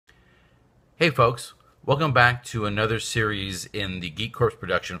Hey folks, welcome back to another series in the Geek Corps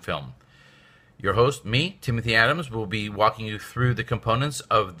production film. Your host, me, Timothy Adams, will be walking you through the components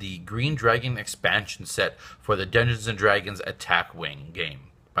of the Green Dragon expansion set for the Dungeons & Dragons Attack Wing game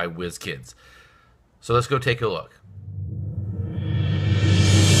by WizKids. So let's go take a look.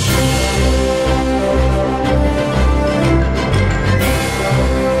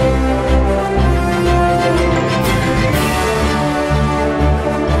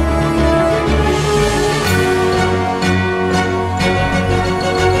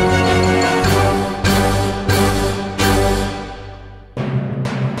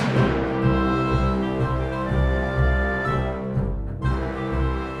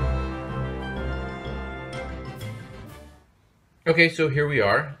 Okay, so here we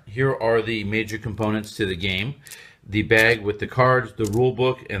are. Here are the major components to the game. The bag with the cards, the rule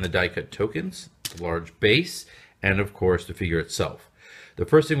book, and the die-cut tokens, the large base, and of course the figure itself. The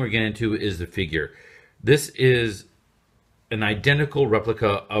first thing we're getting into is the figure. This is an identical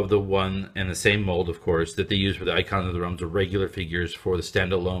replica of the one and the same mold, of course, that they use for the Icons of the Realms, or regular figures for the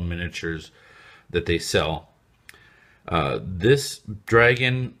standalone miniatures that they sell. This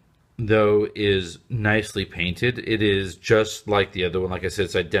dragon, though, is nicely painted. It is just like the other one. Like I said,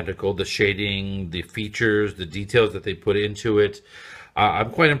 it's identical. The shading, the features, the details that they put into it. I'm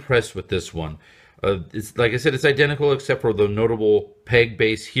quite impressed with this one. It's like I said, it's identical except for the notable peg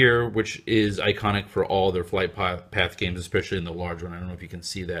base here, which is iconic for all their flight path games, especially in the large one. I don't know if you can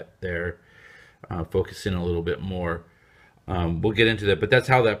see that there. Focus in a little bit more. We'll get into that, but that's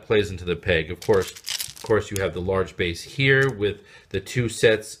how that plays into the peg. Of course, you have the large base here with the two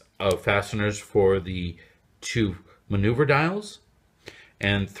sets of fasteners for the two maneuver dials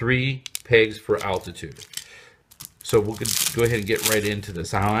and 3 pegs for altitude. So we'll go ahead and get right into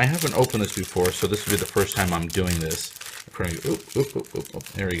this. Now, I haven't opened this before, so this will be the first time I'm doing this.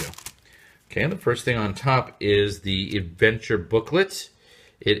 There we go. Okay, and the first thing on top is the adventure booklet.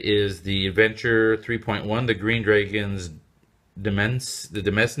 It is the Adventure 3.1, the Green Dragons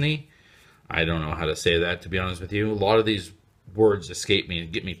Demesne. I don't know how to say that, to be honest with you. A lot of these words escape me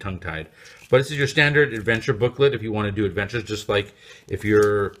and get me tongue-tied. But this is your standard adventure booklet if you want to do adventures, just like if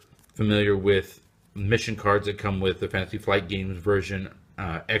you're familiar with mission cards that come with the Fantasy Flight Games version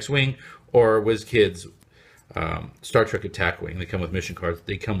X-Wing, or WizKids Star Trek Attack Wing. They come with mission cards.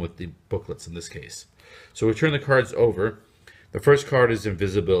 They come with the booklets in this case. So we turn the cards over. The first card is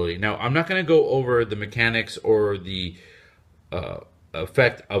Invisibility. Now, I'm not going to go over the mechanics or the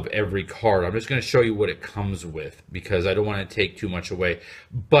effect of every card. I'm just going to show you what it comes with because I don't want to take too much away.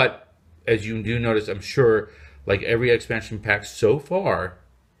 But as you do notice, I'm sure, like every expansion pack so far,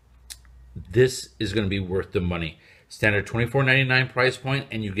 this is going to be worth the money. Standard $24.99 price point,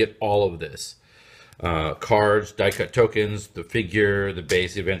 and you get all of this. Cards, die-cut tokens, the figure, the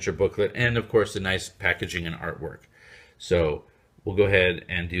base, the adventure booklet, and of course the nice packaging and artwork. So we'll go ahead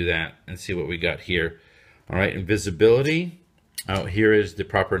and do that and see what we got here. All right, Invisibility. Oh, here is the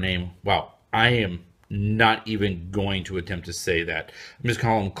proper name. Wow, I am not even going to attempt to say that. I'm just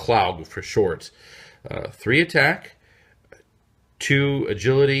calling him Cloud for short. 3 attack, 2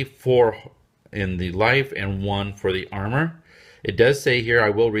 agility, 4 in the life, and 1 for the armor. It does say here,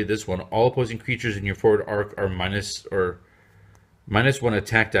 I will read this one, all opposing creatures in your forward arc are minus 1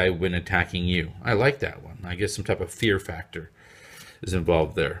 attack die when attacking you. I like that one. I guess some type of fear factor is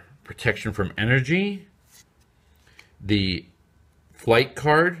involved there. Protection from energy. The flight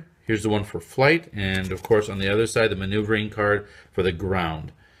card, here's the one for flight, and of course on the other side the maneuvering card for the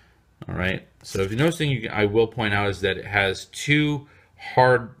ground. All right, so if you're noticing, I will point out is that it has 2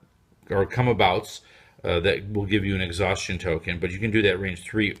 hard or come-abouts that will give you an exhaustion token, but you can do that range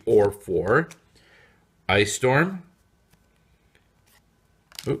 3 or 4. Ice Storm.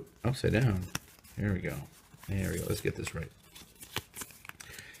 Oop, upside down. There we go. There we go. Let's get this right.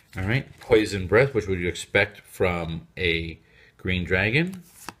 All right, Poison Breath, which would you expect from a Green Dragon.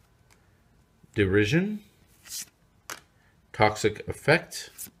 Derision. Toxic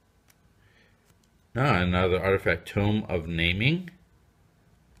Effect. Another artifact, Tome of Naming.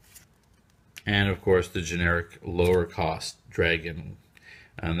 And of course the generic lower cost dragon.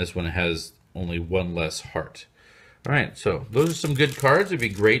 And this one has only 1 less heart. All right, so those are some good cards. It'd be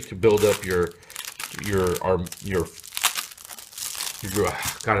great to build up your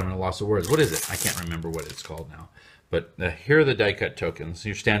God, I'm at a loss of words. What is it? I can't remember what it's called now. But here are the die-cut tokens.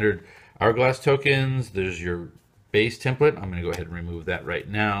 Your standard hourglass tokens. There's your base template. I'm going to go ahead and remove that right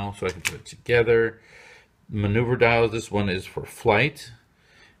now so I can put it together. Maneuver dials. This one is for flight.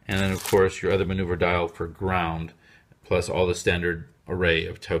 And then, of course, your other maneuver dial for ground, plus all the standard array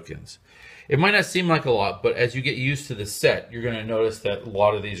of tokens. It might not seem like a lot, but as you get used to the set, you're going to notice that a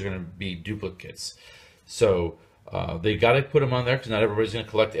lot of these are going to be duplicates. So they got to put them on there because not everybody's going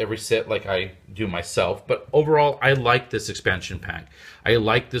to collect every set like I do myself. But overall, I like this expansion pack. I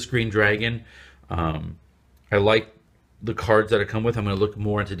like this Green Dragon. I like the cards that it come with. I'm going to look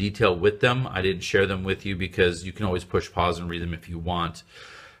more into detail with them. I didn't share them with you because you can always push pause and read them if you want.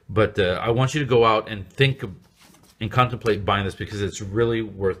 But I want you to go out and think of, and contemplate buying this because it's really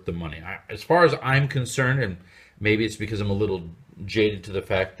worth the money. As far as I'm concerned, and maybe it's because I'm a little jaded to the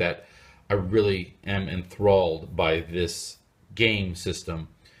fact that I really am enthralled by this game system,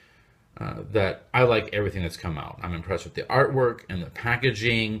 that I like everything that's come out. I'm impressed with the artwork and the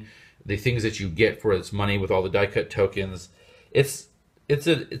packaging, the things that you get for its money with all the die cut tokens. It's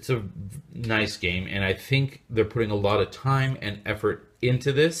a nice game, and I think they're putting a lot of time and effort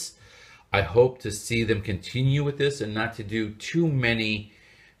into this. I hope to see them continue with this and not to do too many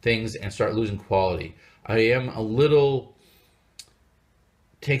things and start losing quality. I am a little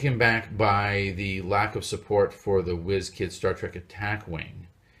taken back by the lack of support for the WizKids Star Trek Attack Wing,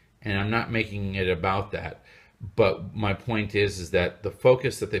 and I'm not making it about that. But my point is that the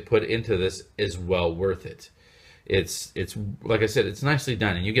focus that they put into this is well worth it. It's like I said, it's nicely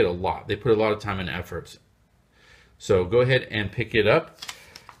done, and you get a lot. They put a lot of time and effort. So go ahead and pick it up,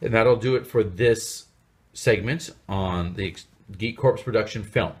 and that'll do it for this segment on the Geek Corps production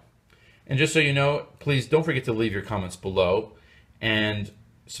film. And just so you know, please don't forget to leave your comments below and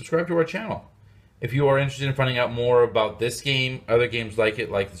subscribe to our channel. If you are interested in finding out more about this game, other games like it,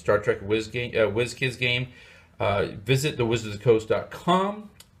 like the Star Trek WizKids game, visit thewizardscoast.com,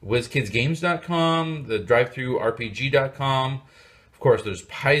 WizKidsGames.com, the DriveThruRPG.com. Of course, there's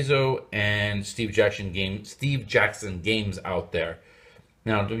Paizo and Steve Jackson Games out there.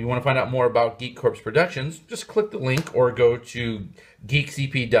 Now, if you want to find out more about Geek Corps Productions, just click the link or go to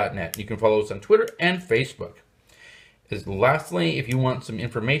geekcp.net. You can follow us on Twitter and Facebook. Lastly, if you want some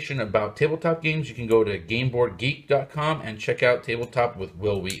information about tabletop games, you can go to GameBoardGeek.com and check out Tabletop with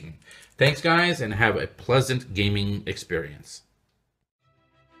Wil Wheaton. Thanks, guys, and have a pleasant gaming experience.